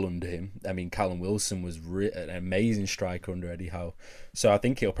 very well under him. I mean, Callum Wilson was an amazing striker under Eddie Howe. So I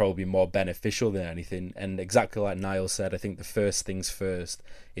think it'll probably be more beneficial than anything. And exactly like Niall said, I think the first things first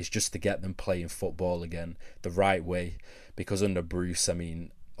is just to get them playing football again the right way. Because under Bruce, I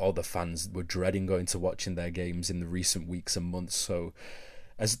mean, all the fans were dreading going to watching their games in the recent weeks and months. So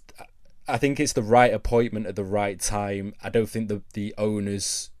I think it's the right appointment at the right time. I don't think the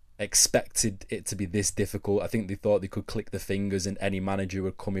owners expected it to be this difficult. I think they thought they could click the fingers and any manager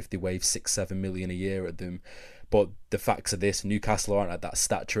would come if they waved 6-7 million a year at them. But the facts of this, Newcastle aren't at that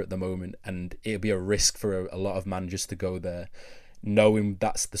stature at the moment, and it'll be a risk for a lot of managers to go there, knowing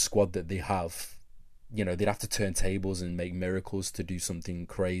that's the squad that they have. They'd have to turn tables and make miracles to do something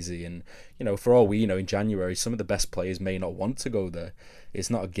crazy. And, for all we know, in January, some of the best players may not want to go there. It's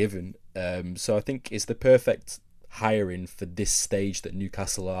not a given. So I think it's the perfect hiring for this stage that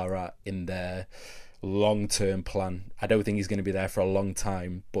Newcastle are at in their long-term plan. I don't think he's going to be there for a long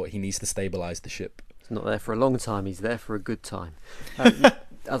time, but he needs to stabilise the ship. He's not there for a long time, he's there for a good time.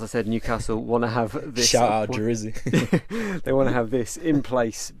 As I said, Newcastle want to have this... Shout out Jersey. They want to have this in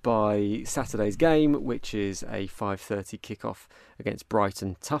place by Saturday's game, which is a 5:30 kickoff against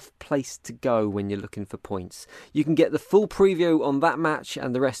Brighton. Tough place to go when you're looking for points. You can get the full preview on that match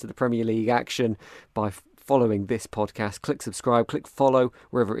and the rest of the Premier League action by following this podcast. Click subscribe, click follow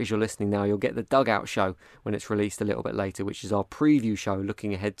wherever it is you're listening now. You'll get the Dugout Show when it's released a little bit later, which is our preview show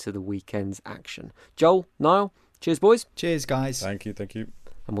looking ahead to the weekend's action. Joel, Niall, cheers, boys. Cheers, guys. Thank you.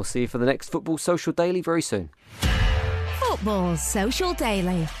 And we'll see you for the next Football Social Daily very soon. Football Social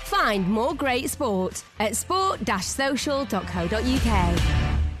Daily. Find more great sport at sport-social.co.uk.